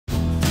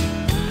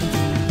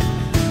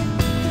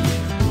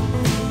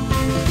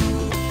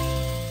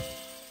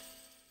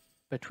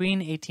Between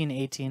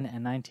 1818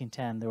 and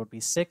 1910, there would be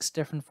 6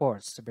 different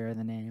forts to bear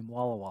the name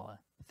Walla Walla,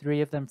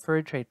 3 of them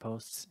fur trade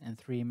posts and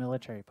 3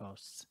 military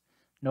posts.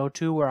 No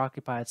 2 were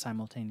occupied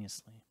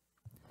simultaneously.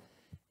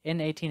 In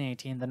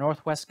 1818, the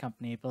Northwest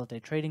Company built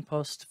a trading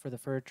post for the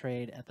fur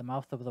trade at the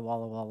mouth of the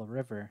Walla Walla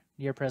River,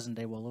 near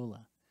present-day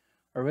Wallula.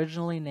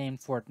 Originally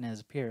named Fort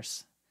Nez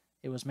Perce,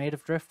 it was made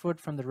of driftwood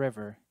from the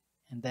river,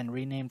 and then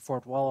renamed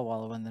Fort Walla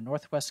Walla when the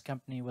Northwest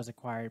Company was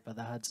acquired by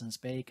the Hudson's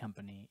Bay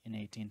Company in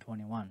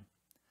 1821.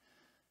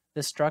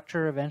 This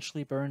structure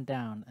eventually burned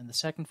down, and the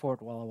second Fort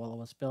Walla Walla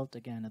was built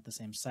again at the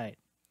same site.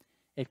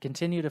 It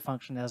continued to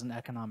function as an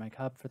economic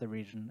hub for the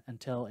region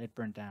until it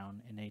burned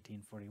down in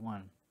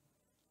 1841.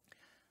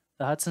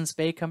 The Hudson's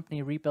Bay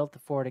Company rebuilt the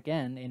fort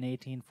again in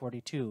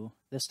 1842,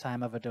 this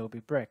time of adobe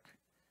brick.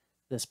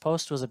 This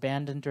post was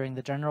abandoned during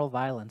the general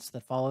violence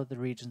that followed the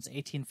region's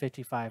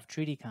 1855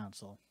 Treaty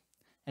Council,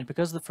 and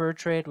because the fur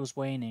trade was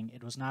waning,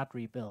 it was not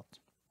rebuilt.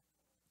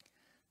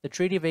 The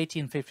Treaty of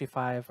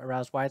 1855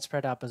 aroused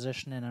widespread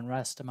opposition and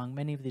unrest among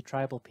many of the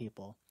tribal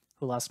people,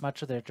 who lost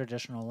much of their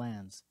traditional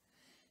lands.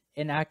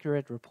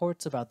 Inaccurate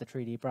reports about the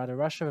treaty brought a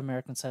rush of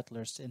American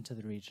settlers into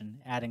the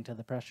region, adding to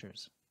the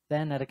pressures.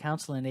 Then, at a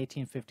council in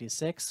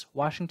 1856,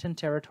 Washington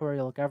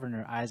Territorial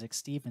Governor Isaac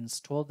Stevens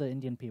told the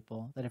Indian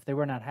people that if they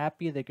were not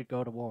happy, they could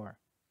go to war.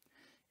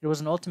 It was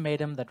an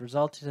ultimatum that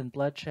resulted in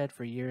bloodshed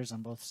for years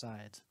on both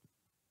sides.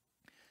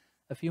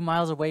 A few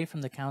miles away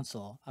from the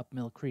council, up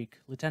Mill Creek,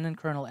 Lieutenant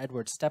Colonel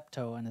Edward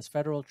Steptoe and his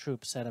federal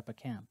troops set up a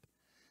camp.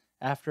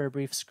 After a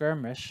brief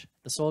skirmish,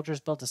 the soldiers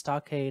built a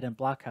stockade and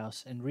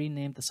blockhouse and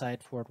renamed the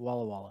site Fort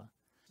Walla Walla.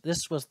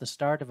 This was the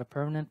start of a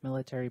permanent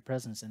military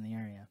presence in the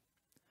area.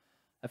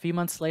 A few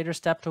months later,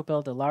 Steptoe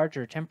built a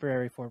larger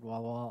temporary Fort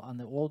Walla Walla on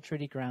the old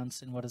treaty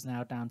grounds in what is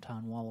now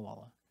downtown Walla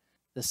Walla.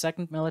 The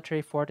second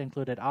military fort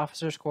included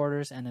officers'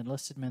 quarters and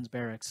enlisted men's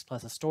barracks,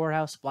 plus a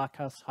storehouse,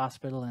 blockhouse,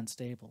 hospital, and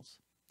stables.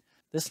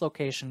 This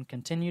location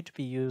continued to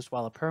be used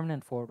while a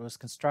permanent fort was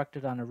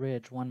constructed on a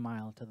ridge 1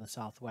 mile to the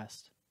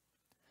southwest.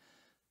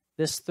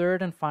 This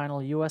third and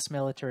final U.S.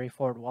 military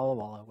Fort Walla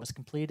Walla was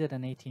completed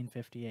in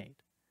 1858.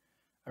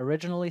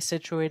 Originally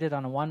situated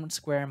on a 1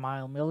 square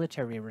mile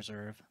military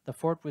reserve, the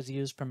fort was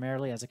used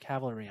primarily as a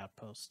cavalry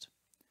outpost.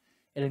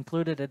 It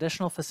included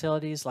additional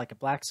facilities like a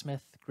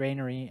blacksmith,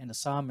 granary, and a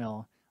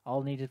sawmill,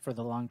 all needed for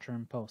the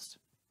long-term post.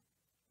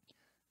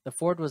 The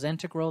fort was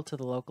integral to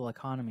the local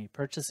economy,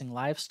 purchasing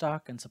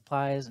livestock and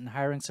supplies and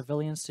hiring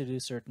civilians to do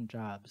certain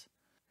jobs.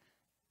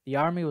 The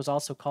Army was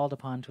also called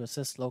upon to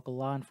assist local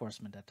law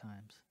enforcement at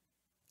times.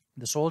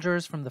 The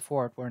soldiers from the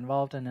fort were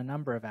involved in a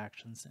number of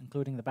actions,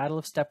 including the Battle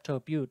of Steptoe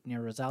Butte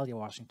near Rosalia,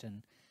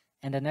 Washington,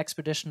 and an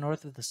expedition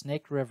north of the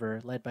Snake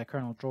River led by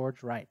Colonel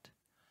George Wright.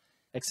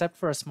 Except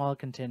for a small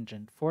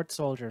contingent, fort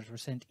soldiers were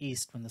sent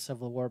east when the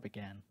Civil War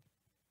began.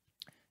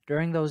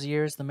 During those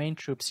years, the main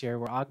troops here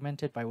were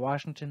augmented by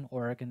Washington,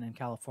 Oregon, and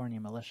California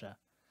militia.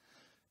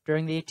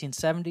 During the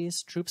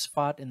 1870s, troops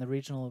fought in the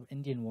regional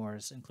Indian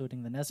Wars,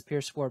 including the Nez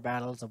Perce War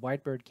battles of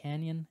Whitebird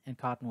Canyon and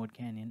Cottonwood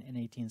Canyon in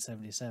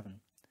 1877.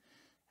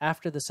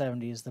 After the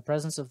 70s, the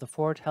presence of the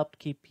fort helped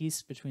keep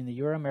peace between the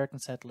Euro-American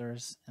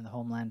settlers and the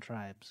homeland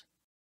tribes.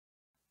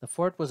 The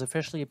fort was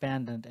officially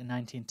abandoned in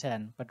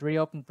 1910, but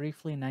reopened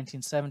briefly in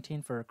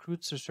 1917 for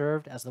recruits who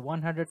served as the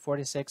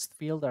 146th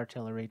Field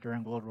Artillery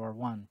during World War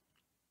I.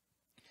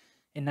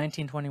 In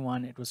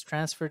 1921, it was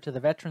transferred to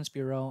the Veterans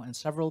Bureau, and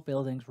several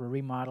buildings were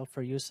remodeled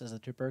for use as a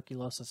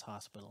tuberculosis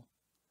hospital.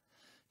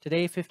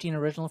 Today, 15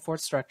 original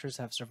fort structures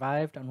have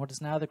survived on what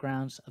is now the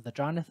grounds of the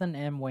Jonathan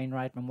M.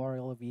 Wainwright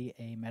Memorial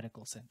VA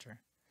Medical Center,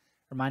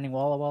 reminding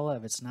Walla Walla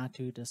of its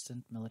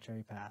not-too-distant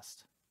military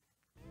past.